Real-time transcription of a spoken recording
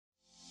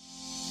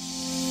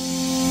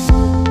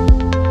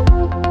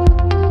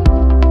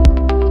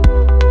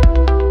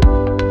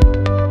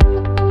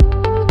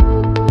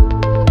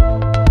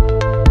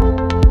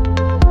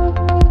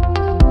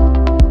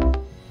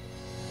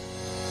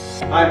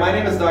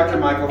Dr.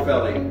 Michael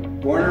Felley,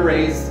 born and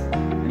raised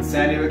in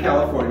San Diego,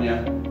 California.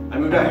 I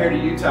moved out here to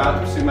Utah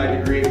to pursue my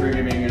degree at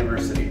Brigham Young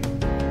University.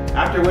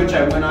 After which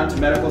I went on to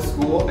medical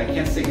school at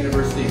Kent State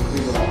University in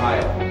Cleveland,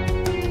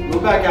 Ohio.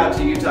 Moved back out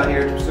to Utah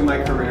here to pursue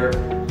my career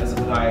as a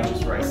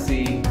podiatrist where I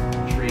see,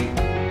 treat,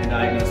 and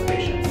diagnose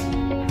patients.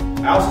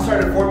 I also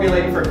started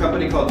formulating for a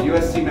company called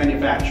USC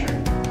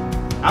Manufacturing.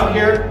 Out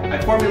here,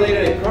 I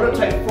formulated a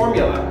prototype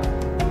formula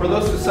for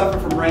those who suffer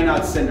from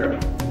Raynauds Syndrome.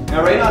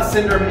 Now, Raynauds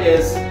Syndrome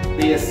is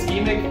the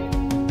ischemic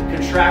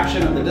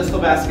contraction of the distal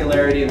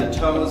vascularity in the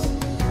toes,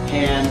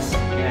 hands,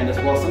 and as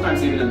well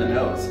sometimes even in the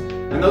nose.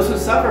 And those who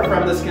suffer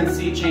from this can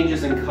see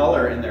changes in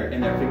color in their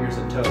fingers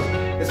and toes.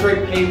 It's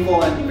very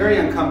painful and very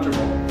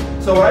uncomfortable.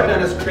 So what I've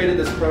done is created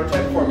this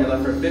prototype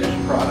formula for a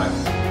finished product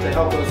to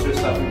help those who are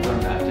suffering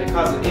from that, to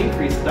cause an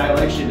increased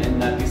dilation in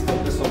that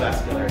distal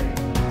vascularity.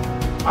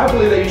 I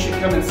believe that you should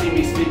come and see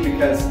me speak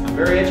because I'm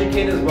very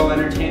educated as well as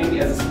entertaining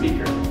as a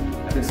speaker.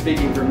 I've been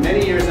speaking for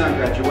many years now in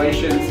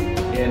graduations,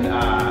 in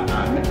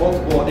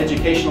multiple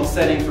educational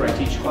settings where I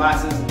teach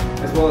classes,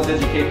 as well as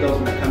educate those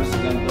when it comes to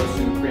those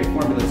who create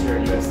formulas here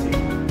at UST.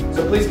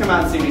 So please come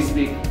out and see me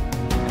speak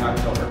in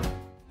October.